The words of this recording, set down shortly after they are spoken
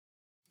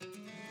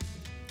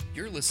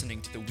You're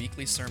listening to the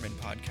weekly sermon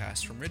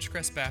podcast from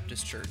Ridgecrest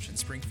Baptist Church in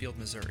Springfield,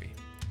 Missouri.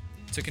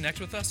 To connect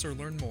with us or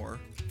learn more,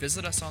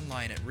 visit us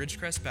online at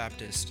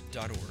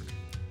ridgecrestbaptist.org.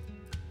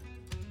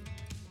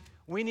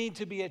 We need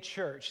to be a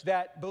church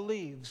that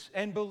believes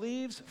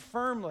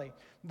firmly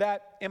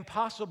that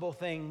impossible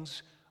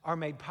things are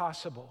made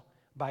possible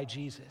by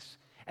Jesus.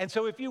 And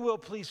so if you will,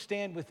 please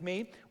stand with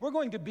me. We're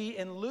going to be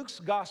in Luke's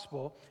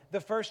Gospel,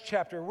 the first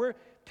chapter. We're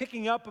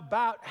picking up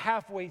about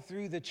halfway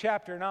through the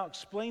chapter, and I'll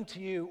explain to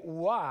you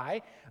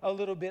why a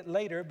little bit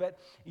later. But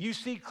you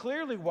see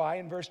clearly why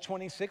in verse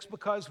 26,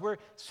 because we're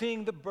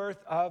seeing the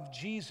birth of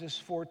Jesus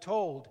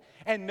foretold.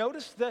 And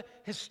notice the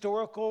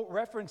historical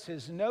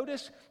references.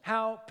 Notice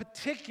how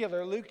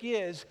particular Luke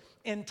is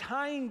in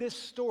tying this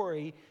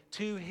story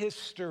to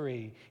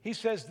history. He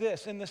says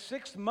this, in the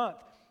 6th month,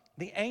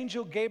 the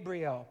angel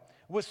Gabriel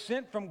was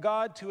sent from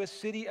God to a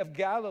city of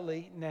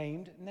Galilee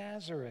named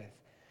Nazareth,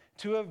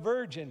 to a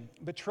virgin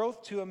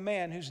betrothed to a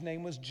man whose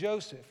name was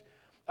Joseph,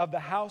 of the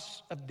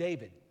house of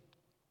David.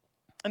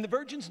 And the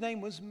virgin's name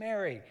was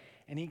Mary.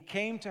 And he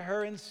came to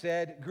her and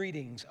said,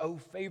 "Greetings, O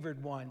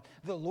favored one,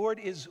 the Lord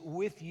is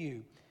with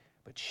you."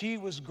 But she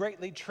was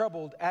greatly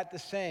troubled at the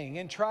saying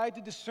and tried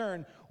to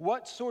discern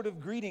what sort of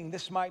greeting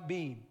this might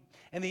be.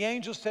 And the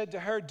angel said to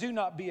her, "Do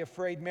not be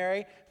afraid,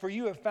 Mary, for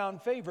you have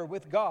found favor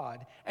with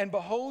God. And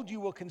behold, you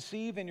will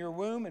conceive in your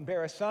womb and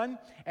bear a son,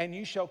 and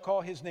you shall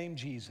call his name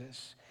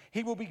Jesus.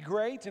 He will be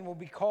great and will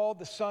be called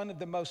the Son of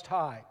the Most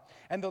High.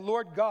 And the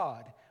Lord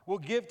God will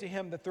give to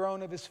him the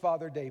throne of his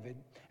father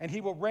David. And he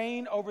will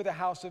reign over the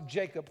house of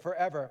Jacob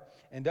forever,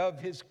 and of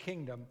his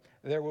kingdom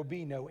there will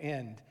be no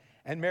end."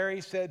 And Mary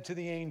said to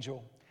the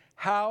angel,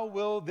 "How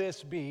will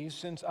this be,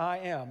 since I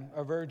am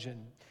a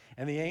virgin?"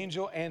 And the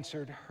angel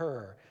answered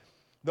her,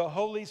 "The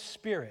Holy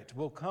Spirit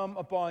will come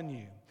upon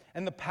you,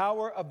 and the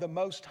power of the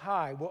Most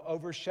High will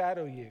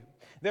overshadow you.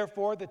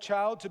 Therefore, the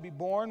child to be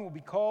born will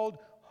be called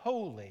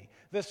Holy,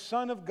 the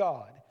Son of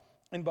God.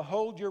 And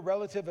behold, your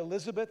relative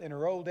Elizabeth, in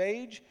her old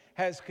age,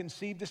 has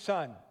conceived a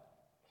son.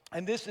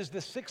 And this is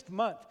the 6th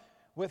month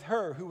with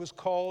her who was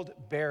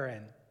called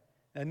barren."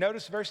 Now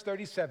notice verse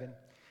 37,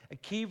 a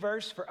key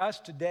verse for us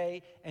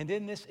today and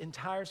in this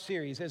entire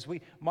series as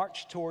we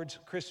march towards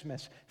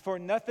Christmas. "For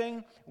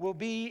nothing will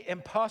be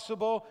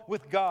impossible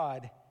with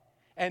God."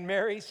 And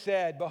Mary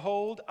said,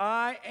 "Behold,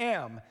 I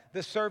am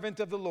the servant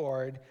of the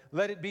Lord.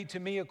 Let it be to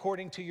me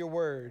according to your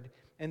word."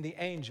 And the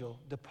angel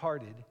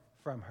departed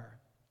from her.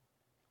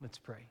 Let's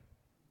pray.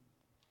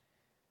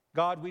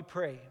 God, we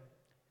pray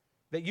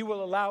that you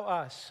will allow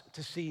us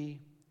to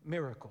see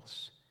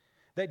miracles,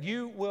 that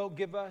you will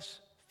give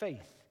us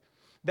faith,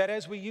 that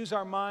as we use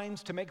our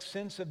minds to make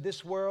sense of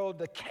this world,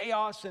 the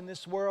chaos in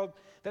this world,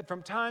 that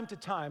from time to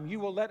time you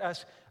will let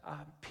us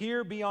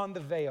peer beyond the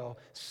veil,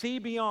 see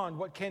beyond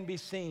what can be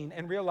seen,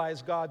 and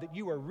realize, God, that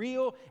you are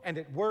real and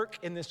at work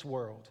in this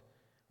world.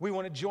 We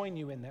want to join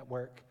you in that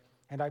work.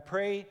 And I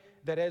pray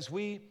that as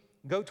we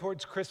go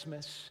towards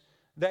Christmas,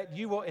 that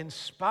you will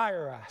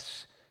inspire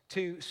us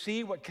to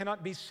see what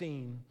cannot be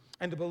seen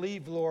and to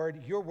believe,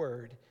 Lord, your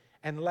word,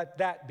 and let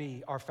that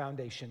be our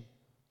foundation.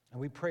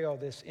 And we pray all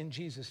this in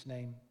Jesus'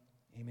 name,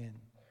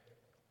 amen.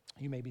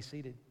 You may be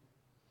seated.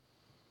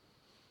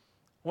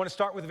 I want to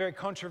start with a very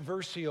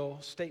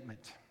controversial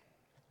statement.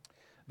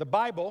 The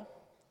Bible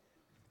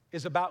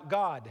is about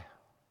God.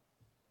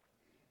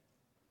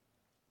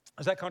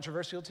 Is that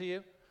controversial to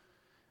you?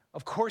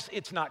 Of course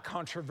it's not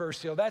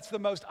controversial. That's the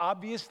most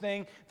obvious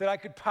thing that I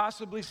could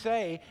possibly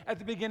say at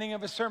the beginning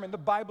of a sermon. The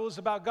Bible is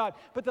about God.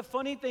 But the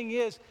funny thing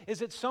is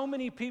that so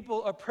many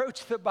people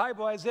approach the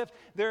Bible as if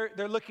they're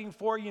looking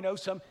for,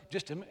 some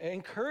just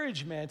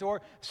encouragement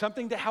or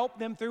something to help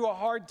them through a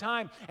hard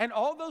time. And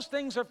all those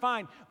things are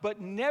fine. But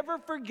never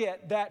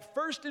forget that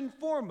first and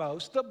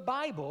foremost, the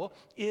Bible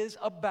is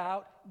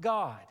about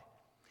God.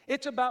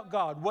 It's about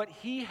God, what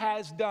he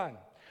has done,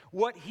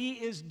 what he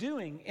is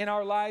doing in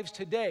our lives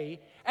today,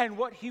 and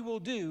what he will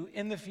do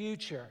in the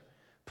future.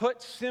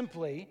 Put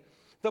simply,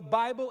 the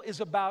Bible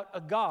is about a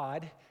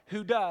God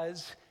who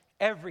does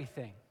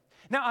everything.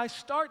 Now, I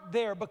start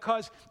there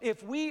because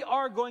if we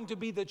are going to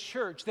be the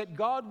church that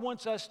God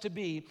wants us to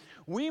be,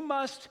 we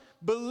must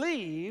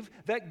believe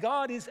that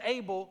God is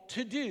able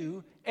to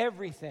do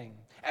everything.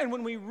 And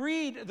when we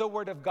read the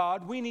Word of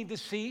God, we need to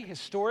see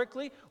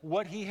historically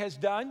what he has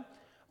done.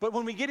 But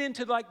when we get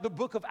into the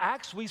book of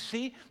Acts, we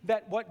see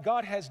that what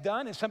God has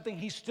done is something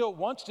he still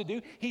wants to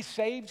do. He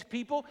saved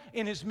people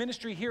in his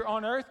ministry here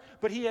on earth,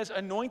 but he has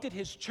anointed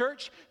his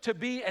church to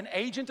be an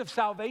agent of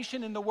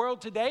salvation in the world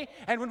today.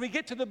 And when we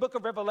get to the book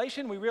of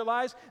Revelation, we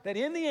realize that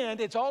in the end,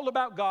 it's all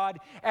about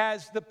God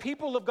as the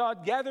people of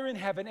God gather in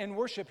heaven and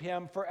worship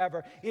him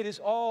forever. It is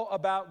all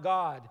about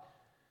God.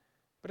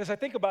 But as I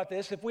think about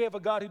this, if we have a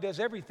God who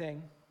does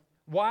everything,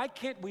 why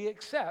can't we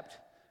accept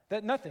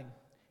that nothing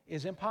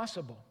is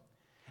impossible?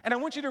 And I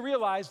want you to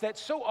realize that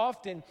so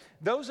often,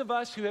 those of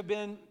us who have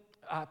been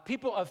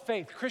people of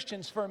faith,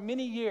 Christians for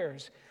many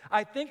years,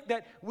 I think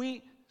that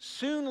we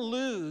soon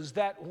lose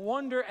that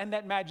wonder and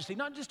that majesty,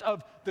 not just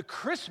of the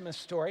Christmas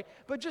story,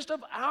 but just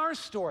of our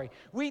story.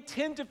 We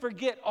tend to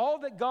forget all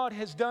that God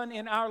has done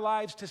in our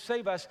lives to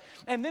save us,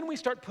 and then we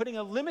start putting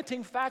a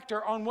limiting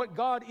factor on what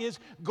God is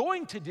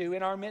going to do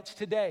in our midst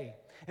today.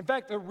 In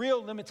fact, the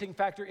real limiting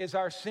factor is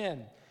our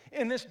sin.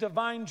 In this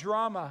divine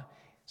drama,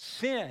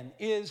 sin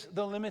is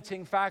the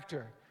limiting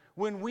factor.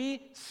 When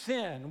we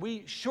sin,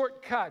 we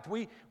shortcut,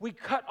 we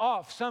cut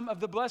off some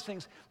of the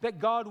blessings that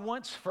God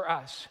wants for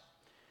us.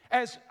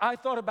 As I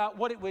thought about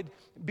what it would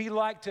be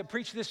like to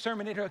preach this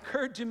sermon, it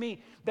occurred to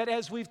me that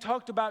as we've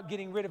talked about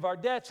getting rid of our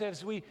debts,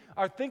 as we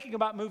are thinking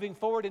about moving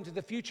forward into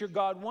the future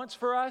God wants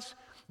for us,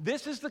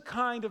 this is the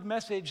kind of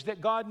message that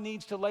God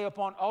needs to lay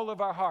upon all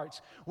of our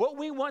hearts. What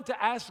we want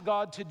to ask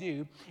God to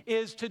do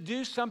is to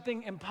do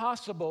something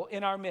impossible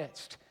in our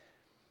midst.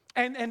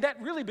 And that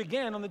really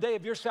began on the day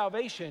of your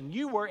salvation.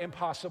 You were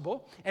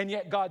impossible, and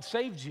yet God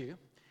saved you.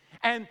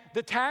 And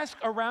the task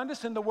around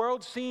us in the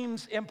world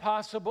seems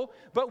impossible,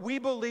 but we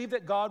believe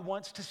that God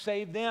wants to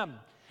save them.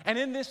 And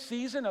in this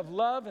season of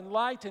love and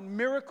light and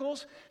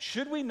miracles,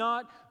 should we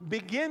not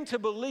begin to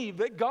believe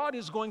that God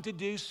is going to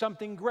do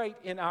something great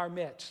in our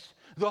midst?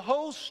 The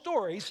whole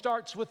story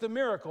starts with a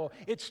miracle.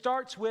 It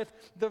starts with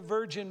the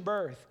virgin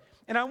birth.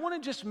 And I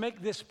want to just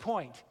make this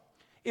point.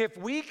 If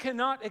we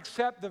cannot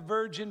accept the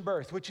virgin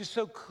birth, which is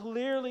so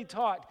clearly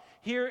taught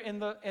here in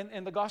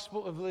the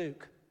Gospel of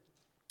Luke,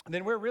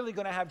 then we're really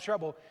going to have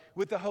trouble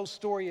with the whole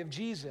story of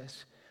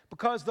Jesus.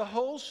 Because the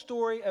whole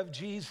story of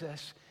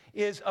Jesus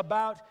is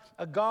about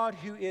a God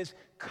who is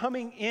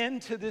coming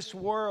into this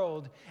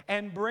world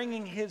and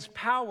bringing his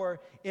power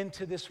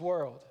into this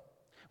world.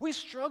 We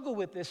struggle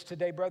with this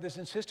today, brothers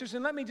and sisters,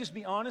 and let me just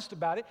be honest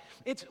about it.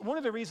 It's one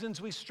of the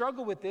reasons we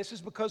struggle with this is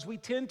because we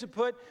tend to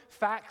put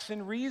facts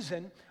and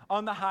reason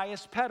on the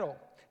highest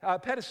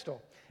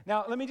pedestal.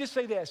 Now, let me just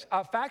say this.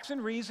 Facts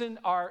and reason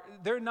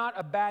they're not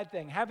a bad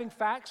thing. Having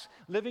facts,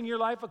 living your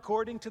life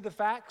according to the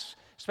facts,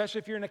 especially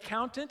if you're an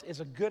accountant, is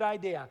a good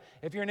idea.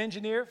 If you're an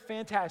engineer,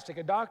 fantastic.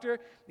 A doctor,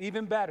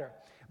 even better.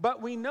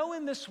 But we know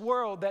in this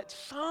world that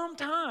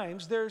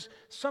sometimes there's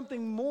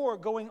something more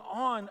going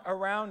on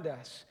around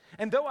us.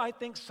 And though I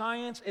think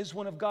science is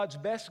one of God's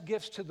best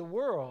gifts to the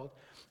world,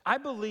 I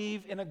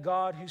believe in a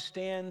God who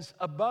stands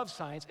above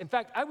science. In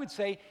fact, I would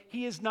say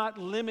he is not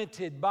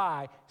limited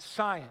by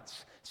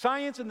science.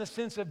 Science in the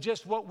sense of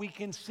just what we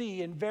can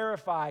see and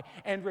verify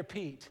and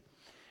repeat.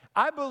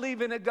 I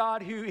believe in a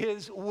God who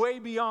is way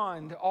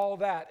beyond all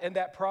that and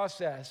that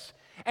process.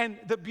 And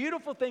the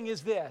beautiful thing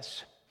is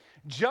this.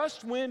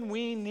 Just when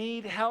we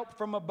need help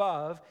from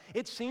above,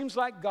 it seems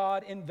like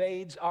God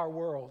invades our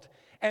world.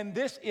 And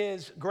this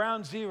is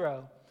ground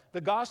zero.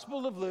 The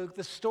Gospel of Luke,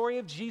 the story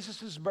of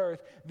Jesus'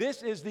 birth,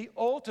 this is the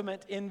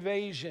ultimate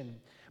invasion.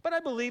 But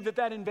I believe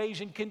that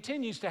invasion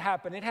continues to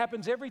happen. It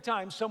happens every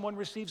time someone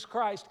receives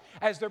Christ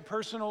as their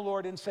personal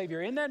Lord and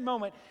Savior. In that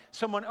moment,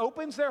 someone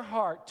opens their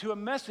heart to a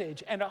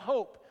message and a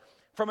hope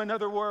from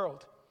another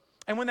world.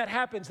 And when that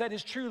happens, that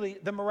is truly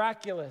the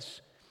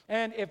miraculous.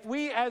 And if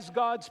we as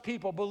God's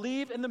people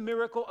believe in the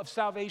miracle of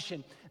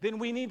salvation, then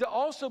we need to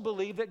also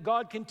believe that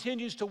God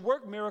continues to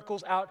work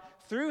miracles out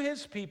through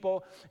his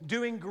people,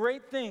 doing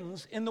great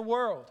things in the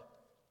world.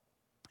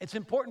 It's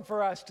important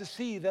for us to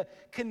see the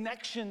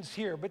connections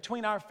here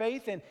between our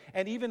faith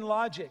and even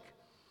logic.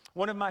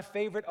 One of my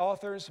favorite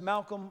authors,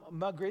 Malcolm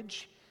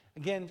Muggeridge,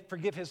 again,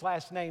 forgive his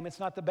last name. It's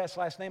not the best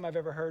last name I've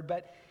ever heard,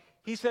 but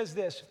he says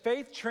this: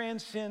 faith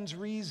transcends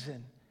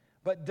reason,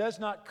 but does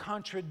not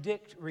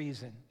contradict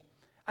reason.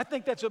 I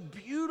think that's a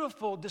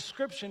beautiful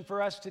description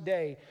for us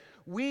today.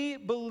 We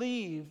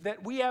believe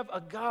that we have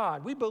a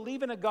God. We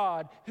believe in a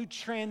God who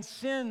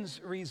transcends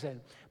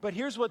reason. But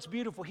here's what's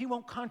beautiful. He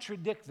won't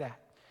contradict that.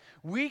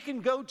 We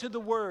can go to the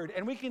Word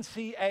and we can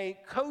see a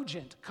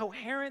cogent,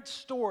 coherent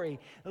story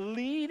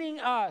leading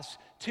us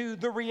to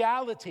the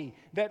reality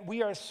that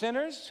we are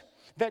sinners,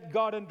 that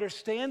God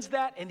understands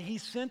that, and he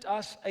sent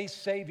us a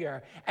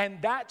Savior. And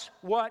that's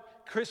what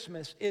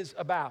Christmas is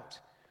about.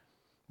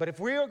 But if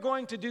we are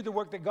going to do the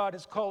work that God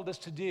has called us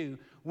to do,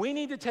 we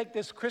need to take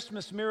this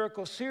Christmas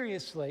miracle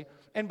seriously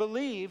and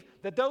believe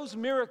that those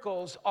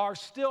miracles are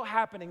still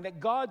happening, that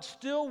God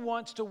still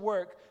wants to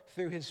work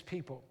through his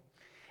people.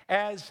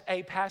 As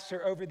a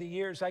pastor over the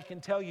years, I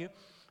can tell you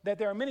that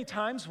there are many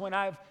times when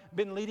I've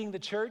been leading the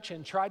church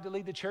and tried to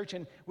lead the church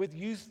and with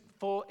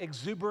youthful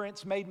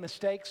exuberance made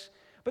mistakes.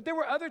 But there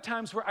were other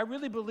times where I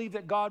really believed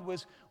that God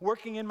was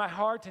working in my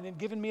heart and had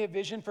given me a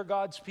vision for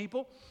God's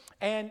people,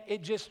 and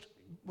it just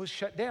was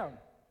shut down.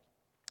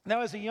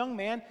 Now, as a young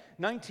man,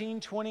 19,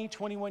 20,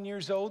 21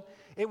 years old,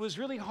 it was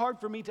really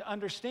hard for me to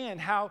understand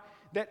how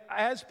that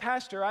as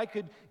pastor, I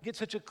could get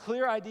such a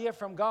clear idea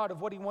from God of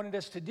what he wanted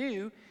us to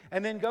do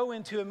and then go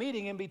into a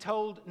meeting and be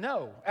told,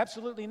 no,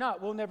 absolutely not,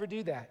 we'll never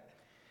do that.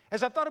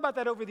 As I've thought about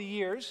that over the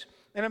years,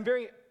 and I'm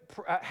very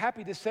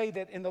happy to say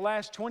that in the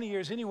last 20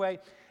 years anyway,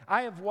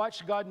 I have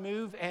watched God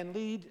move and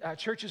lead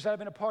churches that I've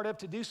been a part of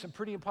to do some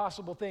pretty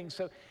impossible things.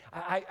 So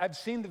I've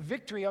seen the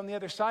victory on the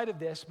other side of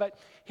this. But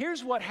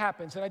here's what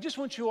happens, and I just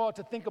want you all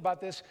to think about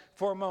this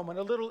for a moment,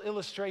 a little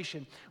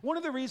illustration. One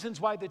of the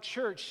reasons why the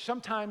church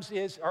sometimes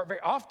is, or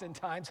very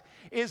oftentimes,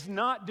 is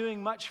not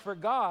doing much for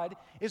God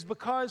is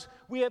because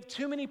we have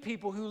too many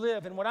people who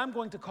live in what I'm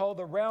going to call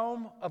the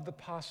realm of the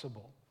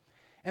possible.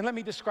 And let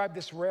me describe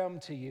this realm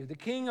to you. The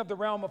king of the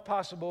realm of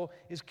possible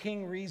is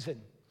King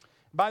Reason.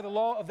 By the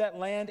law of that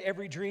land,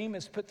 every dream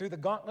is put through the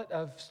gauntlet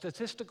of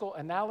statistical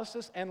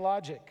analysis and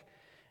logic.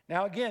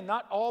 Now, again,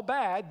 not all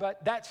bad,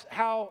 but that's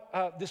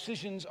how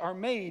decisions are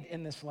made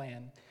in this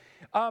land.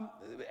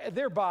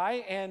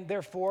 Thereby and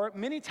therefore,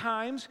 many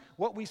times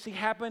what we see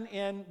happen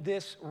in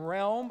this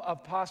realm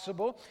of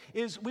possible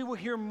is we will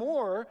hear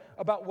more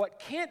about what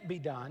can't be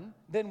done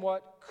than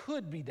what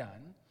could be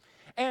done.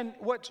 And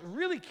what's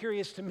really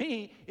curious to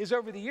me is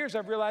over the years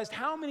I've realized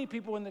how many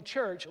people in the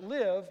church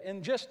live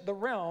in just the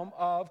realm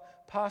of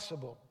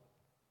possible.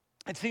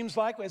 It seems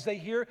like as they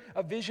hear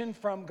a vision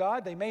from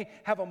God, they may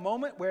have a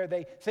moment where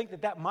they think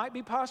that that might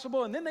be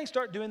possible, and then they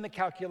start doing the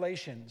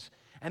calculations.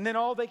 And then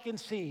all they can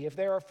see, if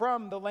they are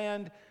from the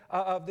land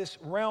of this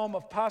realm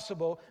of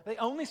possible, they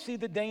only see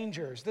the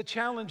dangers, the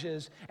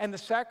challenges, and the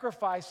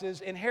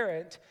sacrifices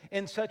inherent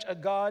in such a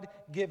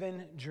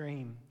God-given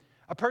dream.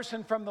 A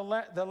person from the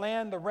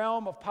land, the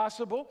realm of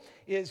possible,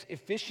 is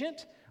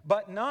efficient,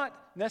 but not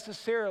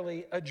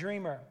necessarily a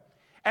dreamer.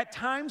 At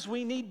times,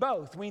 we need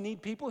both. We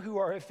need people who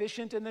are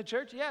efficient in the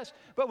church, yes,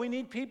 but we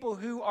need people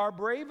who are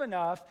brave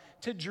enough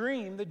to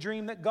dream the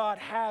dream that God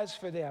has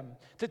for them,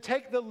 to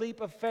take the leap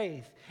of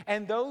faith.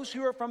 And those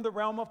who are from the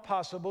realm of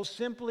possible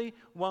simply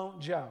won't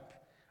jump.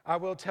 I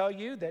will tell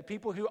you that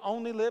people who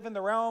only live in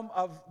the realm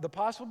of the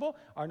possible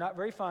are not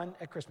very fun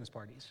at Christmas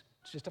parties.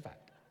 It's just a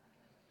fact.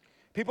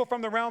 People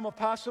from the realm of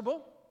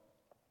possible,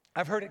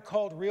 I've heard it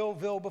called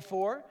Realville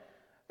before.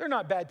 They're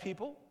not bad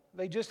people.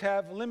 They just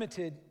have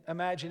limited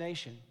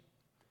imagination.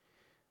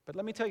 But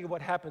let me tell you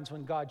what happens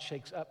when God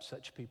shakes up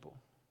such people.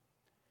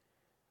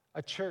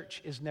 A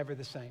church is never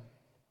the same.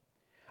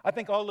 I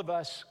think all of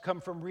us come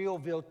from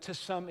Realville to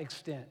some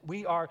extent.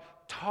 We are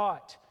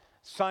taught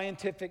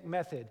scientific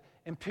method,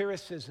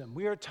 empiricism.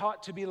 We are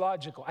taught to be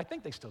logical. I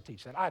think they still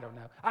teach that. I don't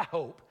know. I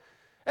hope.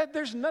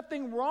 There's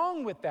nothing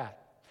wrong with that.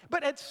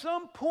 But at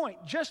some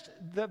point, just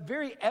the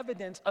very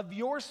evidence of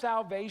your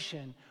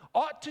salvation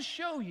ought to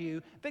show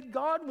you that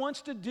God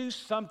wants to do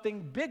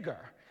something bigger,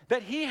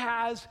 that He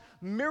has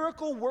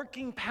miracle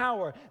working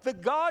power. The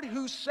God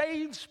who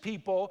saves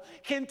people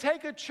can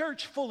take a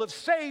church full of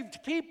saved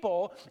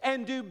people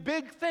and do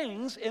big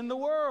things in the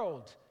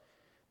world.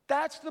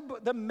 That's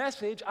the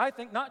message, I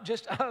think, not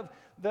just of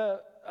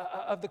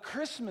the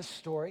Christmas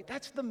story,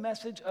 that's the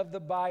message of the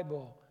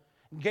Bible.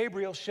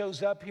 Gabriel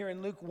shows up here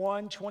in Luke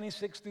 1,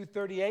 26 through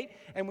 38,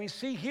 and we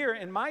see here,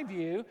 in my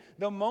view,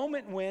 the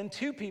moment when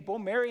two people,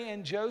 Mary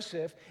and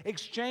Joseph,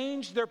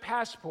 exchanged their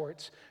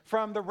passports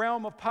from the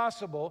realm of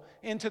possible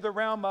into the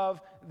realm of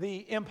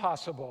the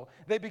impossible.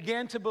 They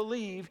began to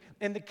believe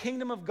in the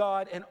kingdom of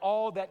God and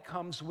all that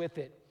comes with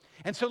it.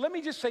 And so let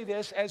me just say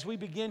this as we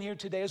begin here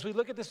today, as we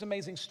look at this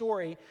amazing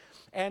story,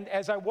 and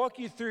as I walk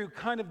you through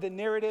kind of the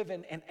narrative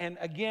and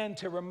again,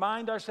 to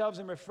remind ourselves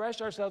and refresh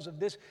ourselves of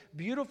this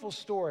beautiful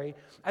story,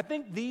 I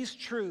think these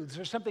truths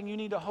are something you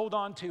need to hold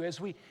on to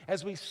as we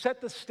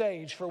set the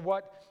stage for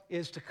what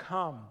is to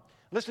come.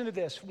 Listen to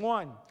this.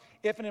 One,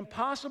 if an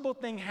impossible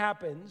thing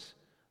happens,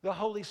 the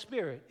Holy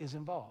Spirit is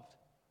involved.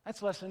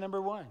 That's lesson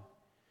number one.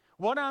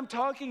 What I'm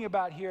talking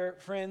about here,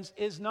 friends,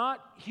 is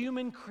not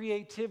human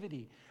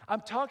creativity. I'm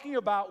talking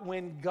about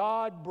when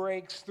God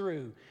breaks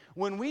through.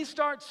 When we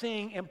start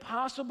seeing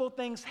impossible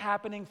things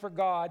happening for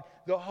God,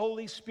 the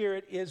Holy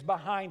Spirit is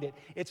behind it.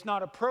 It's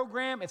not a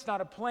program, it's not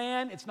a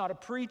plan, it's not a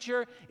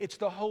preacher, it's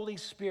the Holy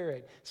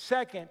Spirit.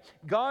 Second,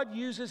 God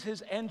uses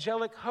His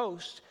angelic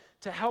host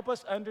to help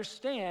us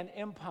understand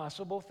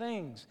impossible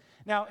things.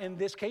 Now, in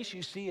this case,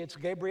 you see it's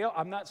Gabriel.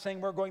 I'm not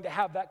saying we're going to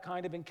have that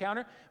kind of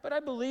encounter, but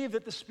I believe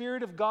that the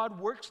Spirit of God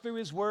works through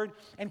His Word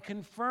and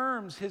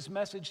confirms His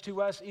message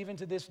to us even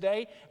to this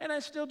day. And I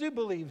still do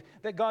believe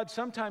that God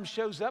sometimes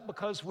shows up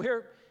because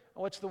we're,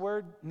 what's the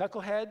word,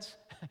 knuckleheads?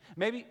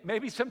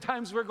 maybe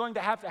sometimes we're going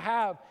to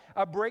have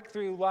a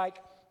breakthrough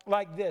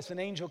like this, an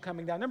angel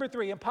coming down. Number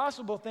three,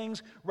 impossible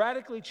things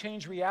radically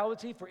change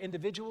reality for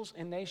individuals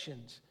and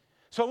nations.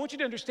 So I want you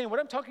to understand what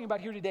I'm talking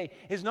about here today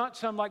is not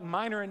some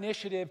minor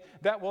initiative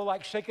that will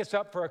shake us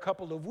up for a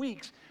couple of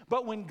weeks.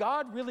 But when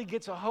God really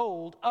gets a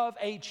hold of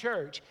a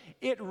church,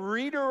 it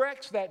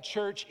redirects that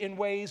church in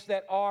ways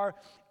that are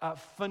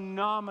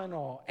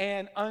phenomenal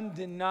and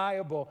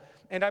undeniable.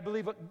 And I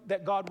believe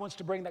that God wants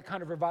to bring that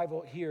kind of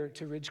revival here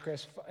to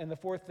Ridgecrest. And the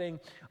fourth thing,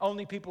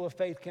 only people of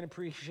faith can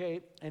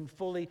appreciate and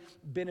fully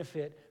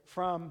benefit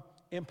from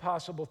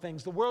impossible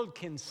things. The world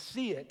can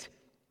see it,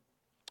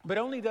 But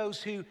only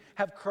those who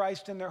have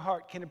Christ in their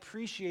heart can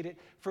appreciate it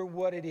for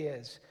what it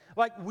is.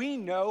 Like, we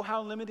know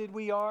how limited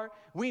we are.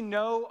 We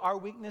know our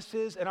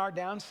weaknesses and our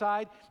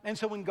downside. And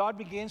so when God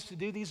begins to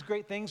do these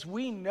great things,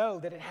 we know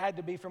that it had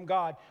to be from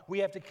God. We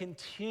have to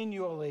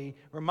continually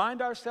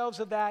remind ourselves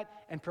of that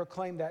and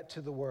proclaim that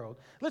to the world.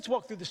 Let's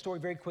walk through the story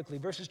very quickly,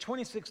 verses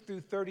 26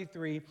 through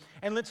 33,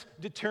 and let's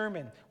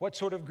determine what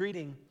sort of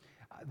greeting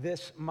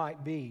this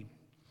might be.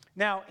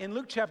 Now, in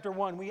Luke chapter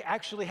 1, we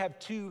actually have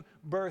two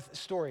birth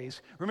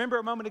stories. Remember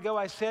a moment ago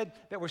I said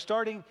that we're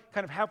starting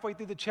kind of halfway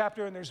through the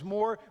chapter and there's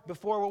more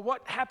before. Well,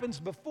 what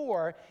happens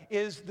before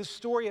is the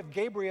story of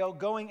Gabriel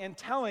going and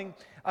telling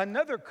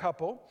another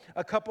couple,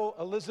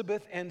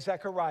 Elizabeth and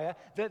Zechariah,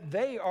 that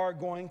they are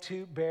going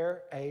to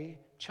bear a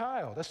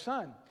child, a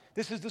son.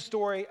 This is the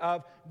story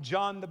of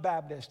John the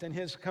Baptist and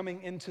his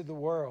coming into the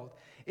world.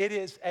 It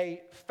is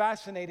a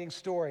fascinating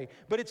story,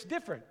 but it's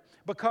different.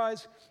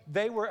 Because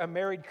they were a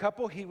married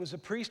couple. He was a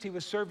priest. He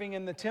was serving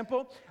in the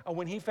temple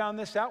when he found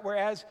this out,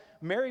 whereas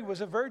Mary was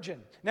a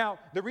virgin. Now,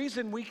 the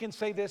reason we can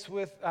say this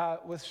with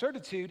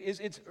certitude is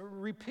it's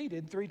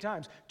repeated 3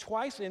 times.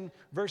 Twice in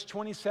verse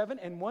 27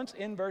 and once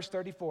in verse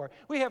 34.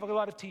 We have a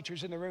lot of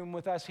teachers in the room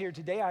with us here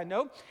today, I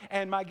know.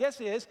 And my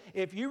guess is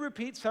if you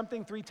repeat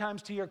something 3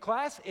 times to your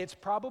class, it's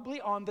probably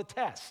on the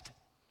test.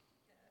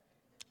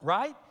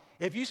 Right?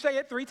 If you say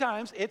it 3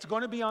 times, it's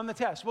going to be on the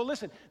test. Well,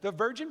 listen, the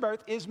virgin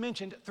birth is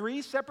mentioned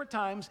 3 separate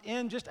times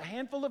in just a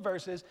handful of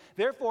verses.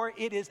 Therefore,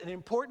 it is an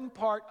important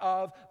part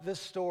of the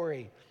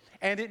story.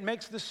 And it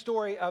makes the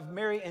story of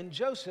Mary and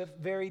Joseph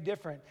very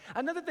different.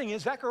 Another thing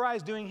is Zechariah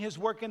is doing his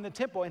work in the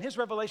temple, and his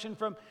revelation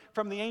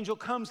from the angel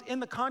comes in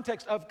the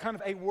context of kind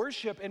of a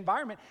worship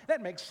environment.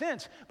 That makes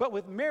sense. But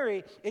with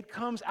Mary, it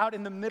comes out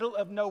in the middle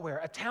of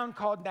nowhere, a town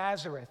called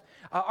Nazareth.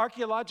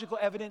 Archaeological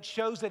evidence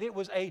shows that it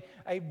was a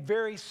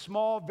very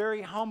small,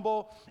 very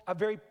humble, a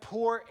very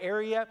poor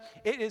area.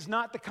 It is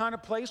not the kind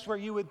of place where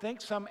you would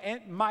think some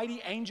mighty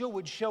angel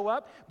would show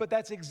up, but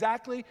that's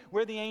exactly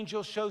where the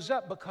angel shows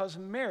up, because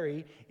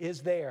Mary is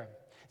there.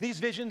 These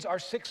visions are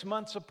 6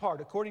 months apart,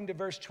 according to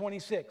verse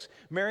 26.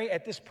 Mary,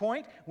 at this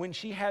point, when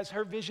she has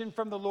her vision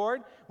from the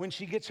Lord, when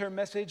she gets her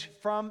message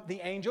from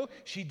the angel,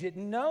 she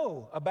didn't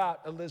know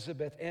about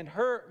Elizabeth and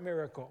her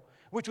miracle,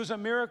 which was a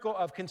miracle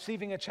of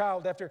conceiving a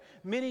child after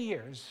many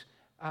years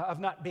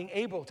of not being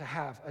able to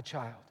have a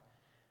child.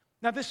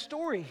 Now, this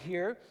story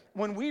here,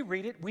 when we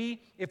read it,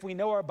 if we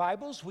know our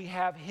Bibles, we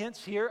have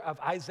hints here of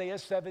Isaiah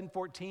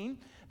 7:14,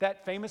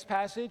 that famous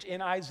passage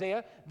in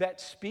Isaiah that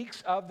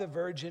speaks of the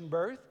virgin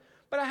birth.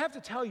 But I have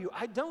to tell you,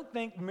 I don't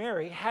think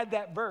Mary had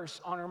that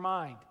verse on her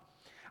mind.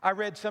 I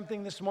read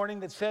something this morning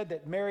that said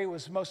that Mary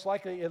was most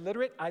likely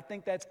illiterate. I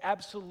think that's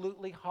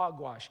absolutely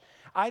hogwash.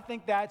 I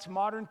think that's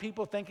modern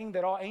people thinking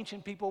that all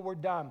ancient people were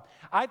dumb.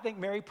 I think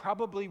Mary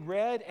probably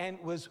read and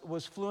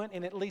was fluent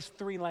in at least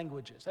 3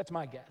 languages. That's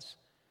my guess.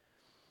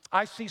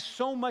 I see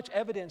so much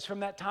evidence from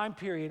that time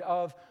period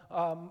of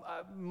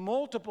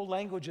multiple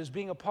languages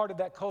being a part of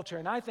that culture.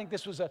 And I think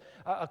this was a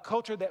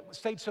culture that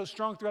stayed so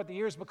strong throughout the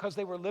years because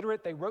they were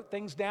literate. They wrote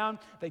things down.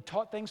 They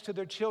taught things to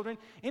their children.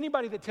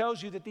 Anybody that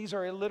tells you that these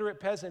are illiterate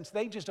peasants,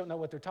 they just don't know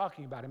what they're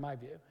talking about, in my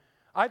view.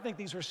 I think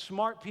these were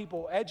smart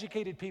people,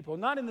 educated people,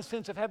 not in the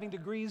sense of having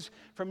degrees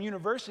from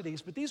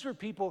universities, but these were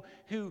people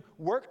who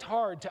worked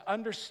hard to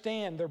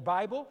understand their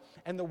Bible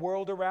and the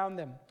world around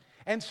them.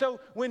 And so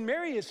when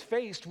Mary is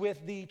faced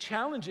with the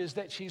challenges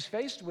that she's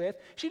faced with,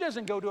 she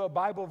doesn't go to a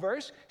Bible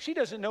verse. She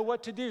doesn't know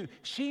what to do.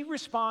 She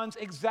responds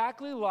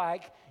exactly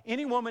like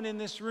any woman in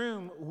this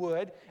room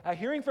would,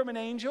 hearing from an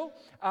angel,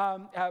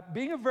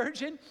 being a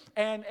virgin,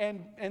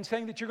 and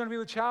saying that you're going to be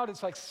with a child.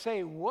 It's like,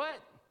 say what?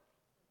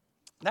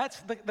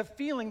 That's the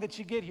feeling that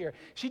you get here.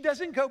 She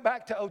doesn't go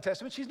back to Old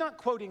Testament. She's not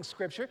quoting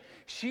Scripture.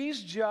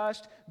 She's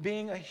just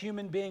being a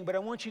human being. But I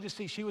want you to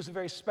see she was a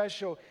very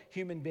special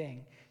human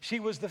being.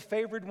 She was the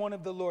favored one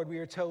of the Lord, we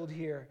are told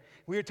here.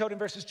 We are told in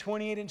verses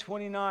 28 and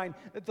 29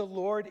 that the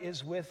Lord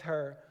is with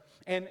her.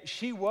 And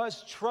she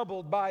was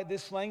troubled by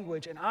this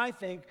language, and I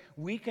think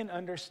we can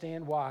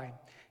understand why.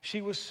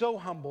 She was so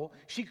humble.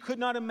 She could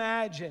not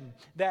imagine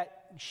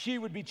that she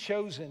would be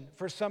chosen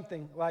for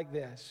something like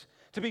this.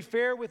 To be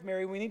fair with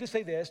Mary, we need to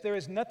say this: there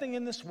is nothing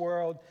in this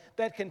world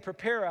that can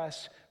prepare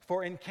us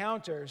for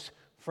encounters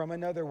from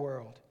another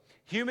world.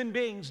 Human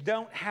beings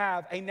don't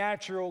have a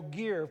natural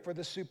gear for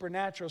the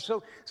supernatural.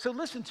 So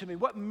listen to me.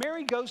 What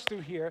Mary goes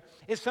through here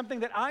is something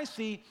that I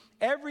see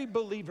every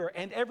believer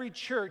and every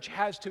church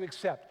has to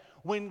accept.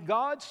 When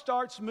God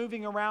starts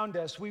moving around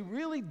us, we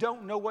really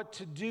don't know what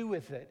to do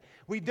with it.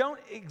 We don't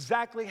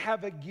exactly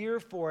have a gear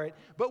for it,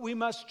 but we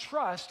must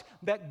trust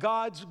that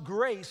God's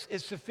grace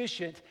is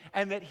sufficient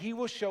and that He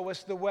will show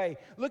us the way.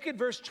 Look at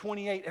verse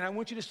 28, and I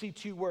want you to see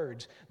 2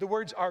 words. The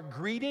words are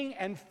greeting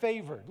and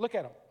favored. Look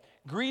at them.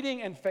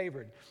 Greeting and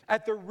favored.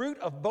 At the root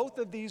of both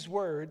of these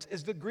words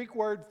is the Greek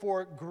word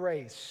for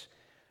grace.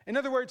 In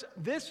other words,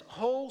 this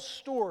whole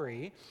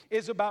story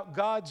is about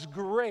God's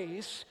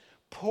grace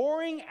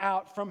pouring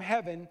out from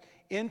heaven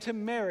into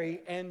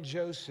Mary and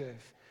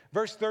Joseph.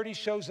 Verse 30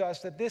 shows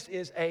us that this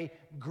is a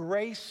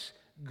grace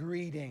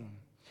greeting.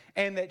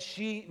 and that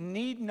she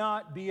need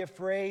not be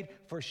afraid,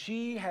 for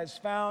she has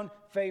found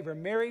favor.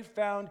 Mary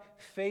found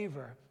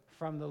favor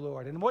from the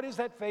Lord. And what is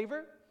that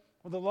favor?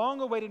 Well, the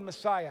long-awaited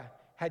Messiah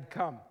had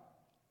come.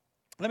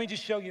 Let me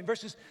just show you. In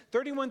verses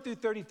 31 through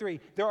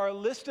 33, there are a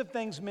list of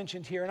things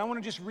mentioned here, and I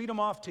want to just read them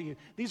off to you.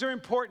 These are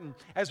important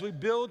as we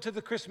build to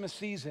the Christmas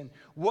season.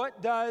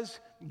 What does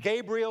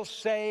Gabriel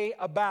say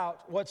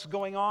about what's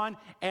going on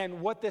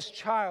and what this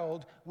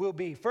child will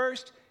be?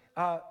 First,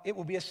 it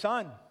will be a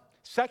son.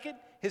 Second,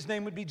 his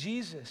name would be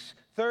Jesus.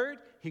 Third,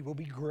 he will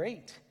be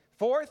great.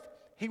 Fourth,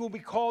 he will be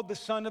called the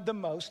Son of the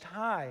Most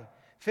High.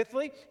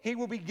 Fifthly, he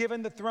will be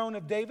given the throne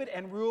of David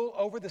and rule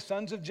over the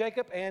sons of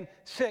Jacob. And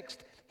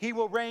sixth, he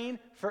will reign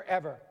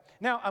forever.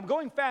 Now, I'm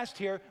going fast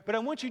here, but I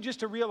want you just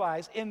to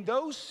realize in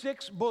those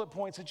 6 bullet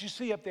points that you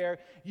see up there,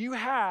 you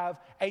have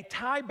a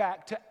tie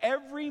back to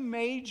every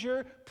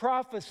major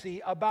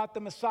prophecy about the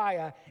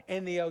Messiah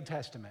in the Old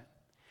Testament.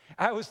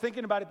 I was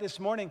thinking about it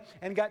this morning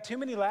and got too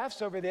many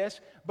laughs over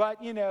this,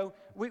 but you know,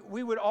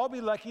 we would all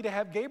be lucky to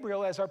have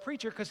Gabriel as our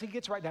preacher because he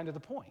gets right down to the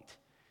point.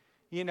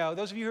 You know,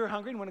 those of you who are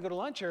hungry and want to go to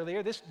lunch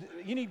earlier,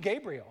 you need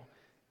Gabriel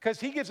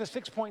because he gives a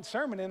 6-point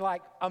sermon in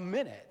like a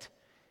minute.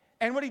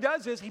 And what he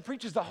does is he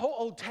preaches the whole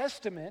Old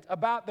Testament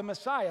about the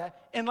Messiah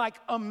in like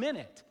a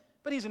minute.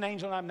 But he's an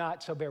angel and I'm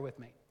not, so bear with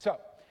me. So,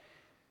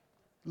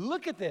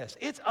 look at this.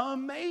 It's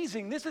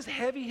amazing. This is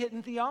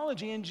heavy-hitting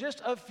theology in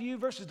just a few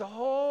verses. The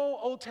whole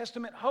Old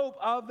Testament hope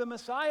of the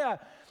Messiah.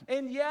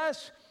 And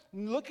yes,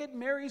 look at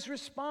Mary's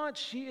response.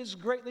 She is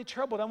greatly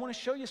troubled. I want to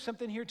show you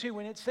something here too.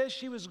 When it says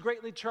she was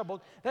greatly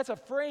troubled, that's a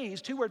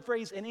phrase, 2-word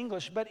phrase in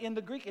English, but in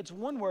the Greek it's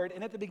 1 word,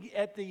 and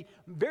at the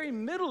very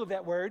middle of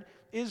that word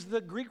is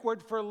the Greek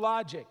word for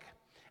logic.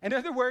 In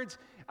other words,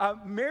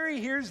 Mary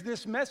hears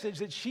this message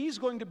that she's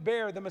going to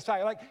bear the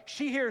Messiah. Like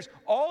she hears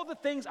all the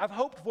things I've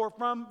hoped for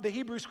from the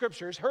Hebrew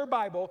Scriptures, her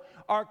Bible,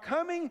 are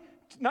coming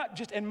not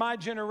just in my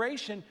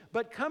generation,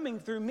 but coming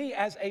through me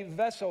as a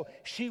vessel.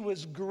 She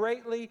was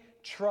greatly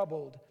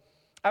troubled.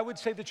 I would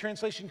say the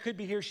translation could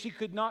be here, she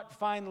could not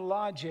find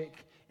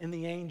logic in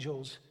the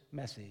angel's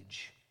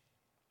message.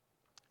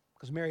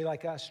 Because Mary,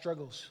 like us,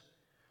 struggles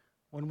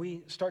when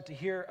we start to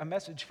hear a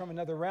message from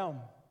another realm.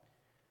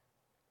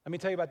 Let me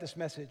tell you about this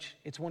message.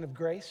 It's one of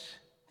grace.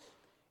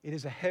 It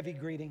is a heavy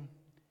greeting.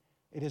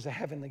 It is a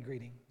heavenly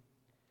greeting.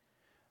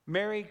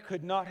 Mary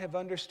could not have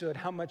understood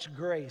how much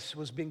grace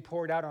was being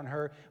poured out on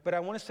her, but I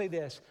want to say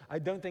this. I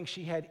don't think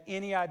she had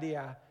any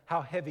idea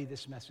how heavy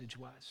this message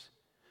was.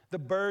 The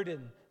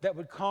burden that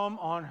would come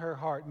on her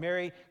heart.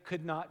 Mary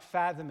could not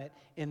fathom it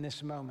in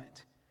this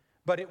moment.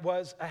 But it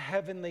was a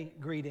heavenly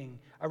greeting,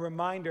 a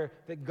reminder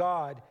that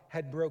God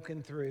had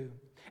broken through.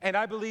 And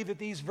I believe that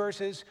these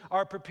verses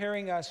are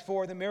preparing us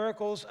for the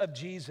miracles of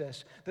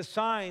Jesus, the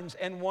signs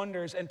and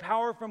wonders and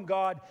power from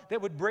God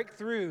that would break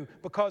through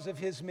because of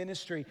his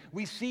ministry.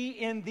 We see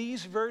in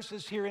these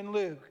verses here in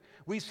Luke,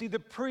 we see the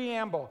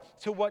preamble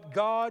to what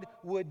God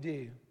would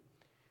do.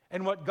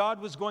 And what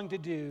God was going to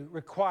do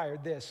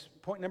required this.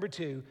 Point number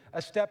 2,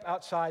 a step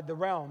outside the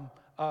realm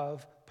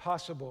of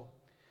possible.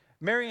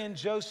 Mary and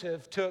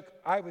Joseph took,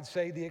 I would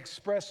say, the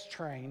express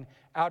train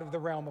out of the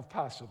realm of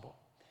possible.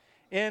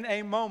 In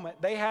a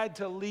moment, they had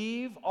to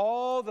leave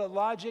all the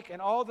logic and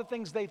all the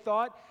things they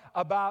thought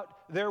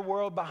about their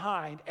world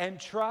behind and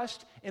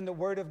trust in the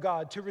Word of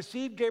God. To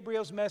receive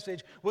Gabriel's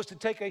message was to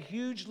take a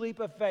huge leap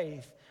of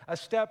faith, a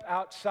step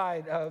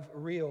outside of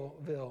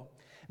Realville.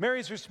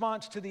 Mary's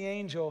response to the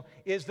angel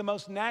is the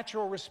most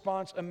natural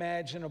response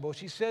imaginable.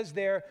 She says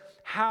there,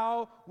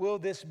 "How will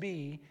this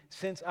be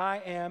since I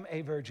am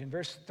a virgin?"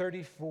 Verse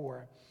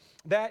 34.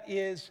 That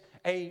is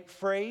a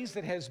phrase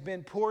that has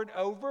been poured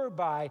over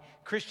by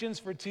Christians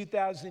for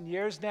 2,000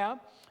 years now.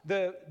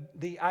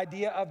 The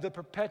idea of the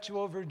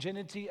perpetual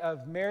virginity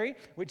of Mary,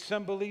 which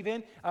some believe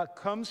in,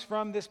 comes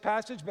from this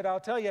passage. But I'll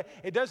tell you,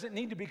 it doesn't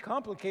need to be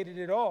complicated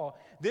at all.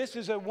 This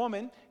is a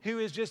woman who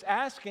is just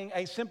asking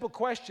a simple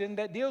question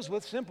that deals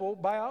with simple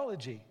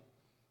biology.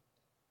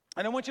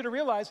 And I want you to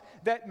realize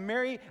that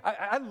Mary,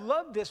 I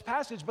love this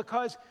passage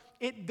because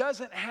it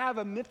doesn't have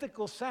a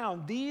mythical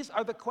sound. These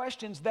are the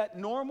questions that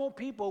normal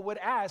people would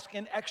ask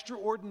in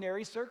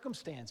extraordinary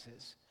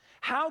circumstances.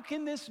 How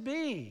can this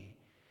be?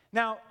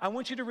 Now, I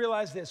want you to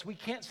realize this. We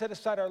can't set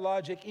aside our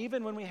logic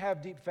even when we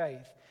have deep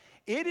faith.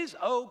 It is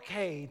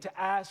okay to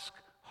ask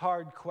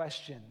hard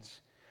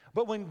questions.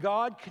 But when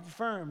God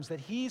confirms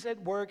that he's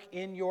at work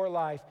in your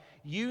life,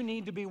 you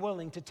need to be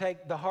willing to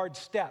take the hard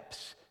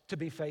steps to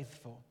be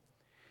faithful.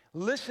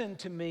 Listen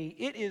to me.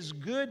 It is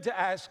good to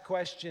ask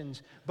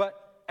questions,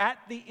 but at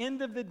the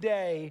end of the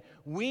day,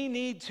 we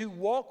need to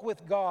walk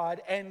with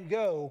God and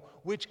go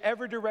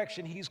whichever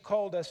direction he's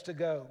called us to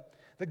go.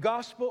 The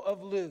Gospel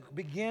of Luke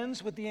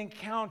begins with the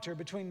encounter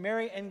between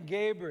Mary and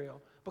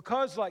Gabriel,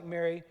 because like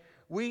Mary,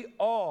 we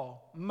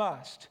all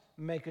must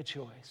make a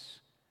choice.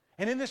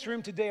 And in this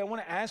room today, I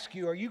want to ask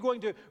you, are you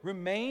going to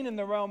remain in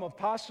the realm of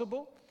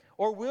possible,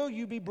 or will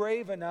you be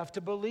brave enough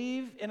to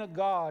believe in a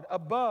God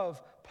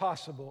above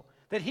possible,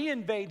 that he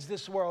invades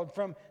this world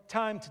from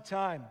time to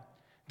time?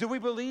 Do we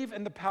believe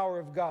in the power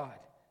of God?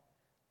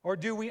 Or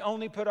do we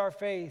only put our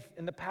faith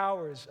in the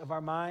powers of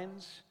our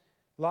minds,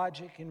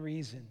 logic, and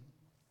reason?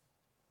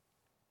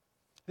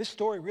 This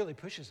story really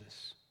pushes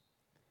us.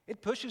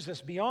 It pushes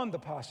us beyond the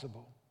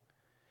possible.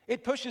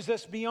 It pushes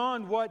us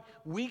beyond what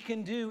we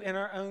can do in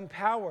our own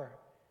power.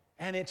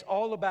 And it's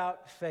all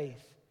about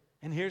faith.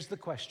 And here's the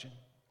question.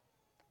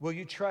 Will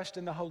you trust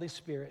in the Holy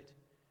Spirit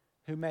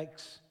who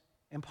makes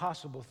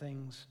impossible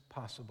things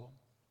possible?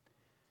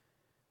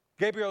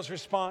 Gabriel's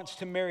response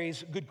to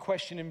Mary's good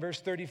question in verse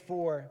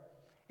 34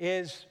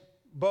 is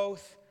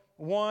both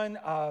one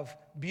of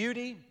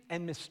beauty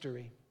and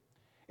mystery.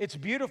 It's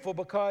beautiful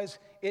because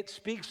it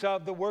speaks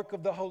of the work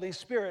of the Holy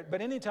Spirit.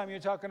 But anytime you're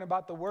talking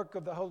about the work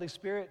of the Holy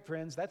Spirit,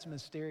 friends, that's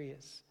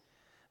mysterious.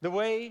 The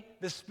way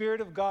the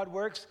Spirit of God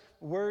works,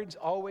 words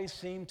always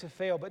seem to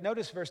fail. But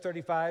notice verse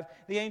 35,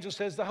 the angel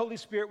says, the Holy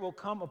Spirit will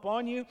come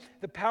upon you.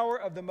 The power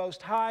of the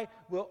Most High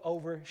will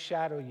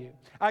overshadow you.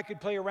 I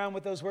could play around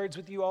with those words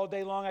with you all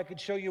day long. I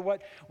could show you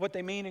what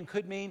they mean and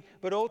could mean.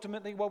 But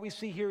ultimately what we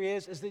see here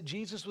is that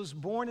Jesus was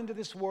born into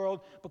this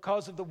world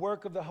because of the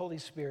work of the Holy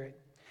Spirit.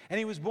 And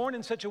he was born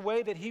in such a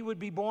way that he would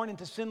be born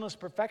into sinless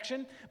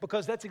perfection,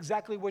 because that's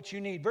exactly what you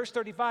need. Verse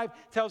 35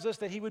 tells us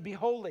that he would be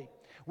holy.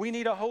 We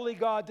need a holy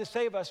God to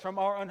save us from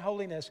our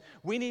unholiness.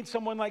 We need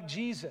someone like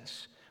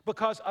Jesus,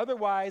 because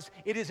otherwise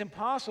it is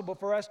impossible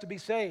for us to be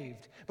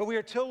saved. But we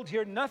are told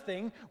here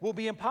nothing will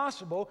be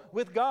impossible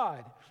with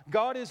God.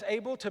 God is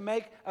able to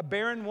make a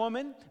barren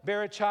woman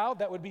bear a child,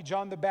 that would be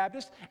John the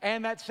Baptist,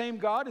 and that same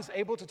God is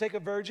able to take a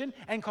virgin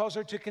and cause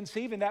her to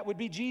conceive, and that would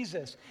be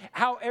Jesus.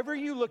 However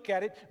you look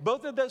at it,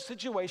 both of those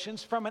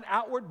situations from an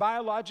outward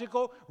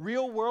biological,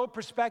 real world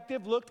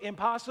perspective looked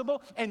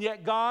impossible, and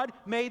yet God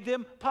made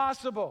them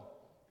possible.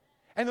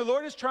 And the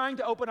Lord is trying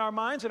to open our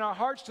minds and our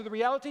hearts to the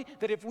reality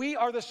that if we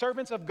are the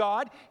servants of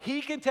God,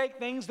 He can take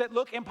things that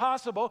look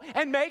impossible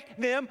and make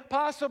them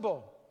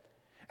possible.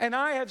 And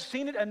I have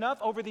seen it enough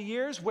over the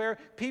years where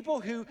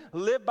people who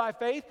live by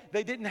faith,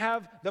 they didn't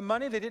have the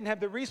money, they didn't have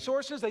the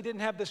resources, they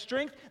didn't have the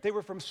strength, they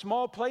were from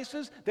small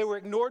places, they were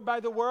ignored by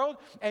the world,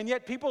 and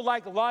yet people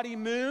like Lottie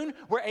Moon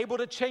were able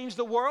to change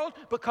the world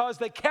because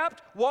they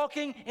kept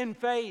walking in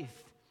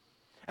faith.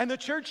 And the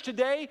church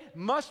today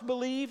must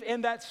believe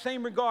in that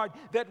same regard,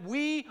 that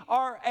we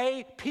are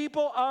a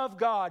people of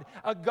God,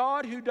 a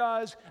God who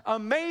does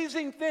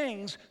amazing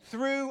things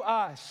through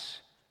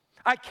us.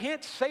 I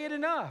can't say it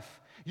enough.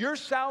 Your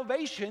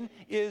salvation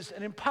is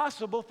an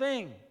impossible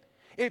thing.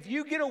 If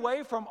you get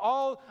away from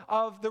all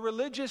of the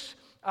religious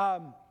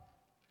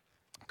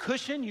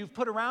cushion you've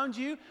put around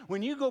you,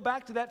 when you go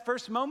back to that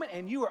first moment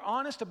and you are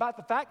honest about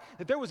the fact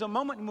that there was a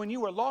moment when you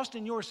were lost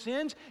in your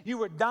sins, you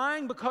were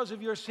dying because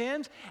of your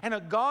sins, and a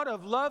God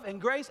of love and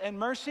grace and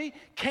mercy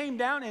came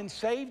down and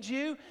saved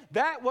you,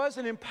 that was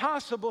an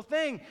impossible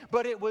thing,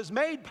 but it was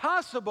made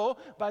possible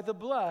by the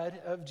blood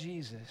of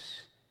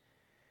Jesus.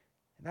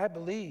 And I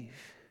believe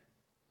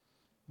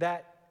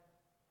that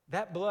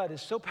blood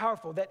is so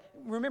powerful that,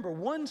 remember,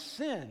 one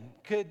sin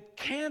could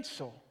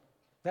cancel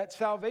that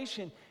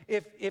salvation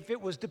if it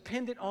was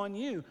dependent on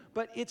you.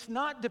 But it's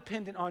not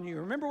dependent on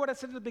you. Remember what I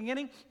said at the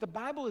beginning? The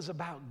Bible is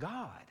about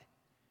God.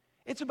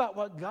 It's about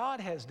what God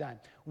has done.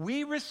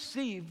 We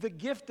receive the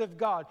gift of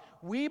God.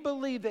 We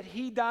believe that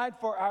He died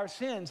for our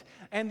sins.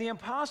 And the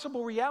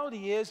impossible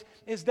reality is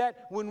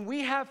that when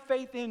we have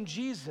faith in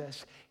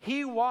Jesus,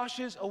 He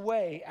washes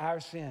away our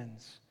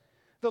sins.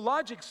 The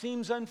logic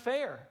seems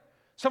unfair.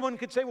 Someone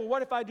could say, well,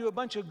 what if I do a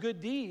bunch of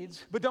good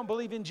deeds but don't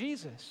believe in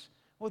Jesus?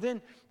 Well,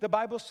 then the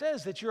Bible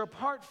says that you're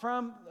apart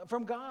from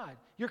God.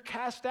 You're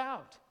cast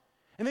out.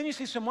 And then you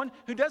see someone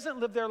who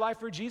doesn't live their life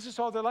for Jesus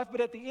all their life,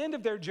 but at the end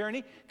of their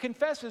journey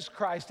confesses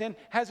Christ and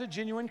has a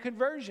genuine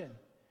conversion.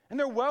 And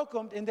they're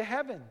welcomed into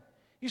heaven.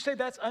 You say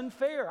that's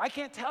unfair. I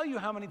can't tell you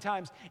how many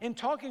times in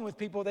talking with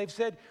people they've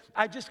said,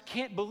 I just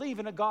can't believe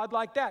in a God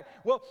like that.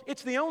 Well,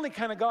 it's the only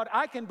kind of God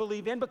I can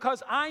believe in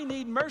because I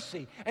need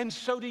mercy, and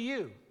so do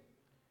you.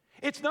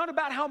 It's not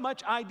about how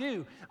much I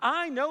do.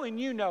 I know and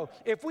you know,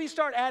 if we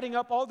start adding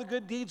up all the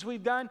good deeds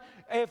we've done,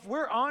 if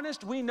we're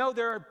honest, we know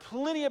there are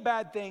plenty of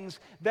bad things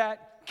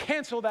that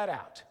cancel that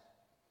out.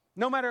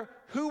 No matter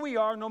who we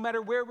are, no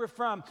matter where we're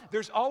from,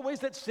 there's always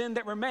that sin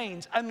that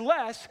remains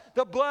unless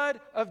the blood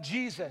of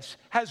Jesus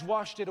has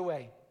washed it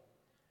away.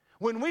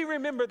 When we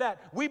remember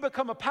that, we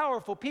become a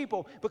powerful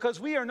people because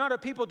we are not a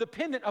people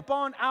dependent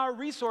upon our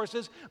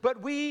resources,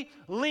 but we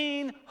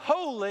lean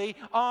wholly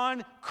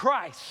on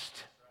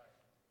Christ.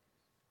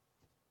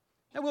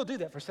 And we'll do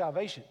that for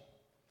salvation.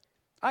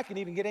 I can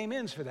even get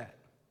amens for that.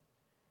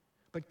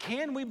 But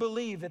can we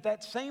believe that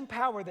that same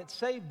power that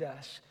saved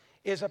us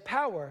is a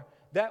power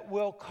that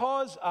will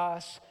cause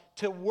us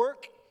to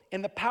work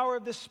in the power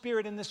of the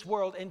Spirit in this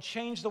world and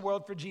change the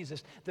world for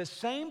Jesus? The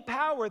same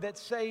power that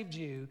saved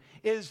you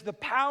is the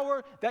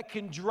power that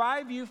can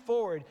drive you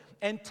forward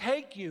and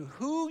take you,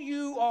 who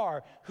you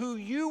are, who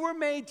you were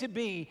made to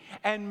be,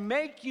 and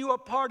make you a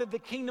part of the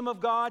kingdom of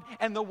God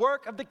and the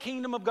work of the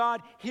kingdom of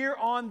God here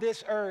on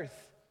this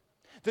earth.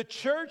 The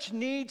church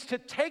needs to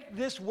take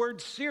this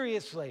word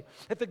seriously,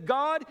 that the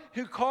God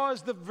who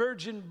caused the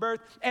virgin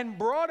birth and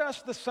brought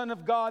us the Son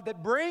of God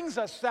that brings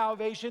us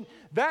salvation,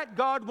 that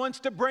God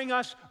wants to bring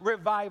us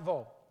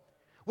revival.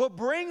 Will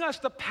bring us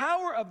the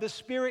power of the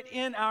Spirit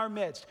in our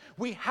midst.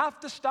 We have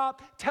to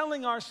stop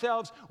telling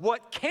ourselves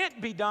what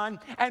can't be done,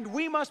 and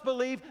we must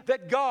believe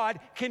that God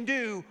can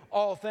do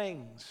all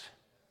things.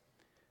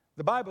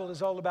 The Bible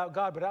is all about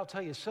God, but I'll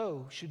tell you,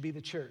 so should be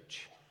the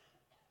church.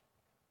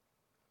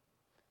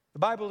 The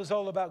Bible is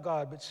all about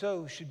God, but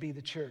so should be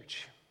the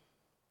church.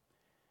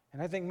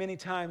 And I think many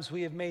times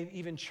we have made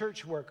even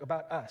church work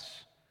about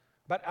us,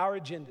 about our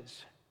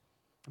agendas,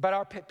 about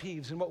our pet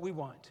peeves and what we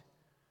want.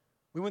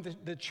 We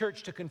want the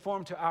church to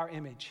conform to our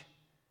image.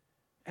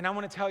 And I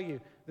want to tell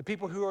you, the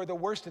people who are the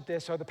worst at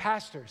this are the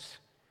pastors.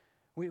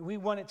 We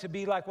want it to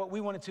be like what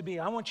we want it to be.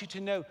 I want you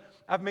to know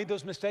I've made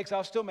those mistakes.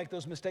 I'll still make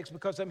those mistakes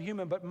because I'm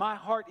human. But my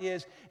heart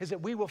is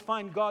that we will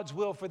find God's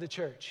will for the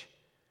church.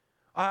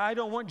 I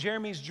don't want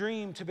Jeremy's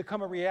dream to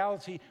become a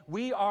reality.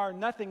 We are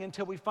nothing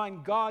until we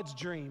find God's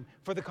dream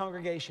for the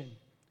congregation.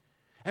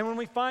 And when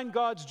we find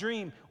God's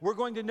dream, we're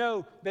going to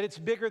know that it's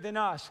bigger than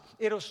us.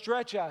 It'll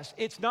stretch us.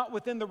 It's not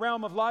within the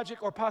realm of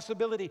logic or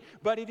possibility,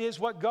 but it is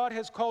what God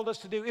has called us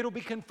to do. It'll be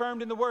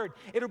confirmed in the Word.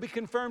 It'll be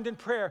confirmed in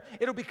prayer.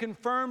 It'll be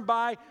confirmed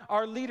by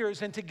our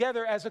leaders and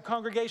together as a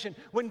congregation.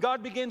 When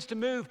God begins to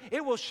move,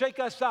 it will shake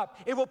us up.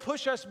 It will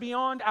push us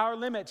beyond our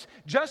limits,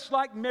 just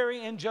like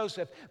Mary and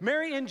Joseph.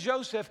 Mary and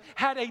Joseph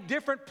had a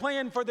different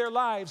plan for their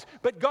lives,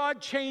 but God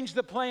changed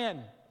the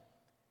plan.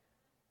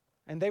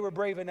 And they were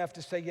brave enough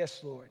to say,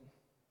 "Yes, Lord."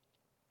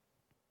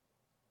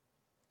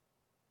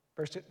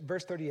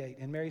 Verse 38,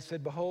 and Mary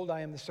said, "Behold, I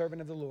am the servant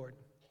of the Lord.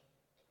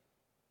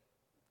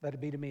 Let it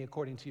be to me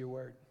according to your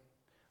word."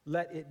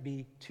 Let it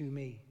be to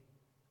me.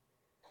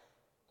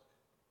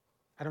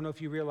 I don't know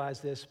if you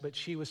realize this, but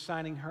she was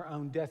signing her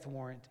own death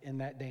warrant in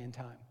that day and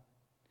time.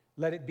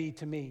 Let it be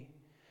to me.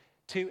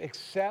 To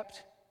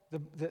accept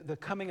the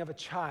coming of a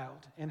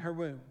child in her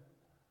womb.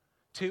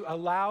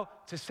 To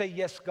say,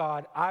 "Yes,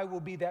 God, I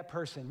will be that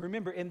person."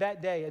 Remember, in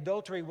that day,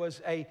 adultery was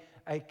a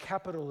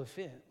capital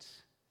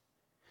offense.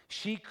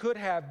 She could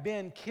have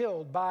been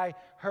killed by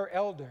her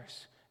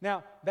elders.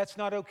 Now, that's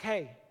not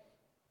okay.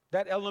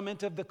 That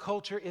element of the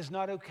culture is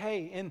not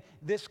okay in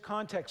this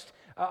context.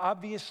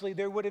 Obviously,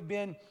 there would have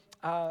been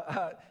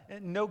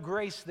no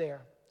grace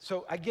there.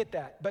 So I get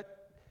that.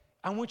 But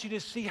I want you to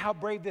see how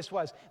brave this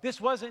was.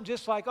 This wasn't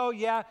just like, "Oh,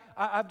 yeah,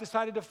 I've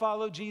decided to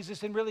follow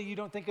Jesus," and really you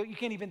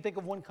can't even think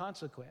of one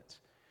consequence.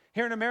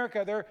 Here in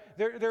America,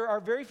 there are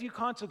very few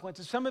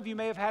consequences. Some of you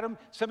may have had them.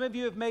 Some of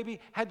you have maybe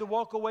had to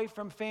walk away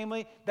from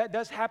family. That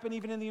does happen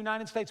even in the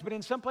United States. But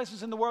in some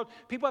places in the world,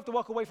 people have to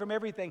walk away from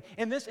everything.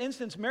 In this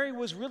instance, Mary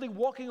was really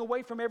walking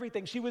away from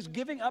everything. She was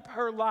giving up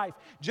her life,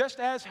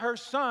 just as her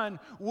son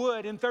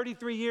would in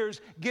 33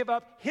 years give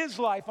up his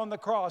life on the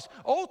cross.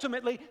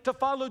 Ultimately, to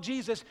follow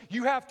Jesus,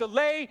 you have to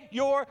lay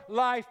your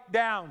life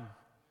down.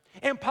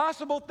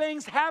 Impossible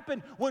things happen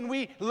when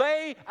we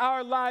lay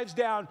our lives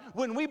down,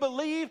 when we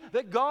believe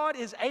that God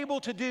is able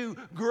to do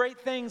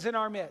great things in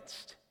our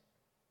midst.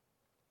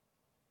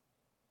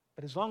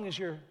 But as long as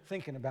you're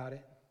thinking about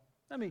it,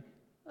 let me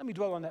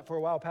dwell on that for a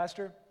while,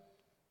 Pastor.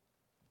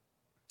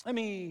 Let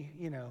me,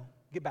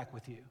 get back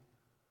with you.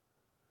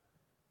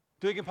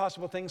 Doing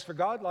impossible things for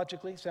God,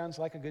 logically, sounds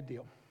like a good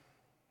deal.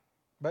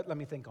 But let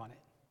me think on it.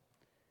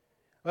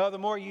 Well, the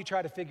more you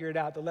try to figure it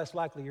out, the less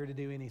likely you're to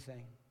do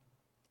anything.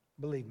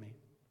 Believe me.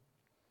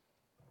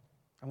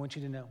 I want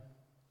you to know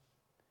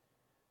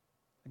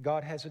that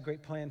God has a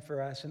great plan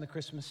for us, and the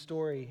Christmas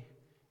story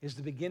is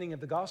the beginning of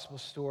the gospel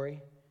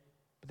story.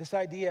 But this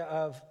idea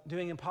of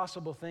doing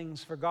impossible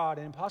things for God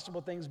and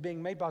impossible things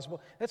being made possible,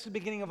 that's the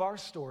beginning of our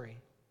story.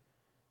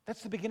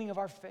 That's the beginning of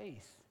our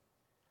faith.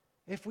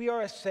 If we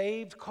are a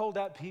saved, called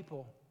out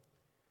people,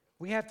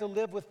 we have to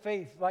live with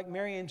faith like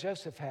Mary and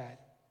Joseph had.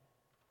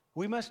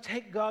 We must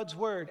take God's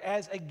word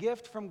as a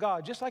gift from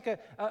God, just like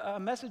a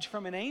message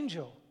from an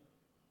angel.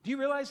 Do you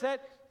realize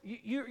that?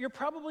 You're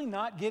probably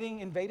not getting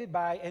invaded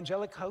by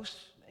angelic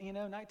hosts,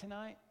 night to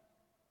night,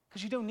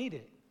 because you don't need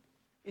it.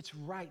 It's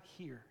right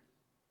here.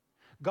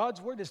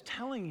 God's word is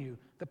telling you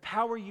the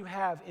power you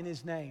have in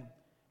his name,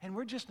 and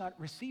we're just not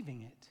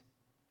receiving it.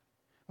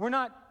 We're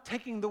not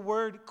taking the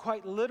word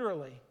quite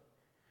literally.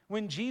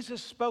 When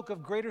Jesus spoke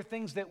of greater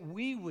things that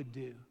we would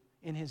do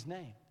in his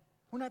name,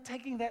 we're not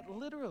taking that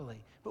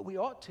literally, but we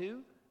ought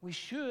to. We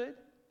should.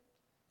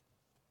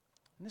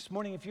 And this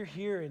morning, if you're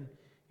here and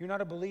you're not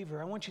a believer,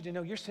 I want you to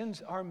know your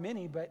sins are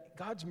many, but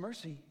God's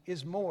mercy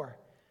is more.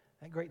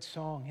 That great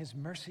song, his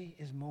mercy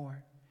is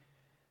more.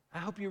 I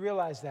hope you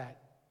realize that.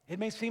 It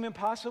may seem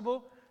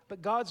impossible,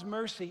 but God's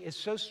mercy is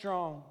so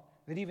strong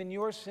that even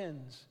your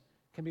sins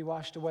can be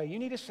washed away. You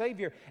need a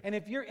Savior. And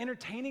if you're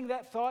entertaining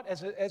that thought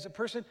as a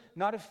person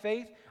not of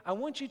faith, I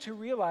want you to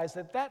realize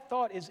that that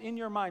thought is in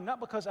your mind,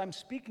 not because I'm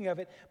speaking of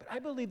it, but I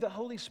believe the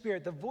Holy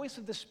Spirit, the voice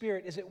of the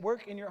Spirit, is at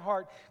work in your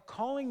heart,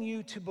 calling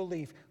you to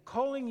belief,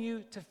 calling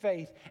you to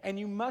faith, and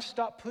you must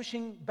stop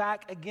pushing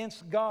back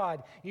against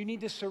God. You need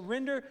to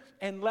surrender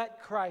and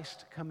let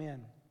Christ come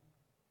in.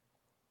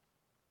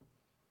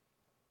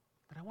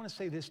 But I want to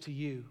say this to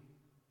you,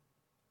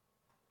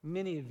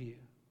 many of you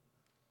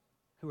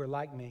who are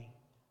like me,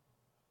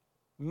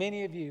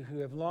 many of you who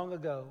have long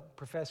ago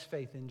professed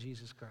faith in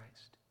Jesus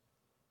Christ.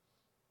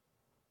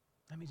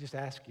 Let me just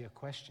ask you a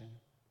question.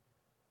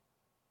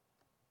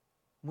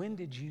 When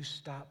did you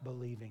stop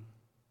believing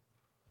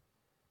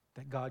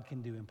that God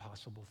can do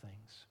impossible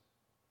things?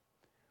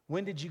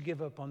 When did you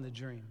give up on the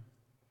dream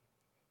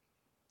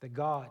that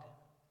God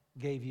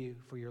gave you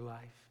for your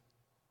life?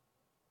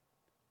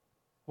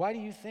 Why do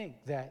you think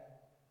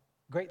that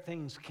great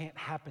things can't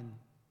happen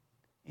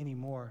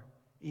anymore,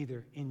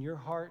 either in your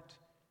heart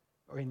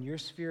or in your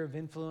sphere of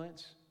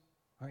influence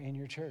or in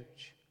your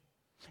church?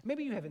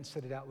 Maybe you haven't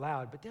said it out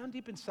loud, but down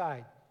deep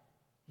inside,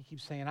 you keep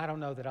saying, I don't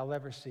know that I'll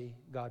ever see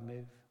God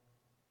move.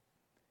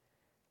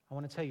 I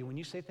want to tell you, when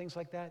you say things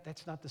like that,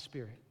 that's not the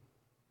Spirit.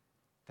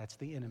 That's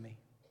the enemy.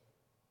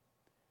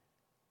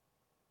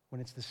 When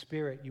it's the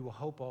Spirit, you will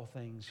hope all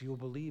things. You will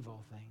believe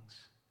all things.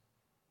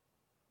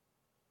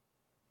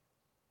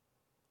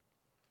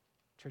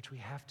 Church, we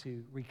have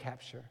to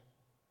recapture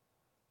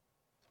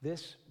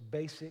this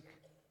basic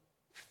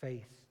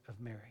faith of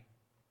Mary.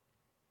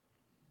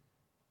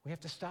 We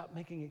have to stop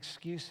making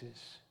excuses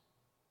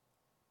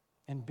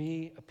and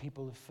be a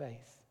people of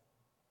faith.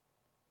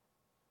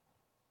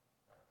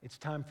 It's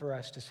time for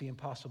us to see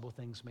impossible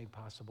things made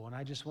possible. And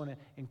I just want to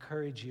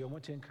encourage you. I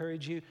want to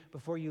encourage you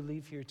before you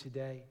leave here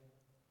today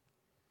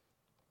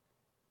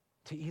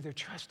to either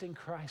trust in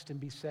Christ and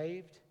be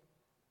saved,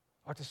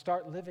 or to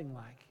start living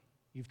like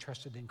you've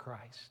trusted in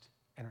Christ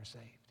and are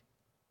saved.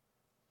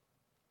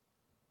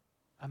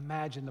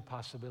 Imagine the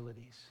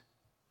possibilities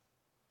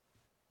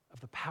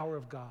of the power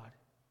of God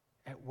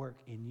at work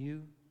in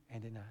you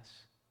and in us.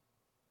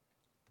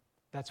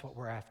 That's what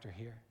we're after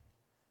here.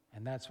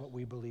 And that's what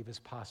we believe is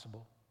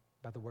possible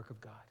by the work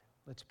of God.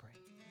 Let's pray.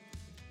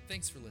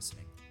 Thanks for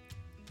listening.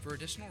 For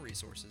additional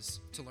resources,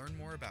 to learn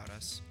more about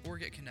us, or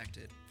get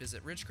connected,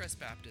 visit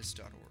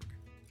ridgecrestbaptist.org.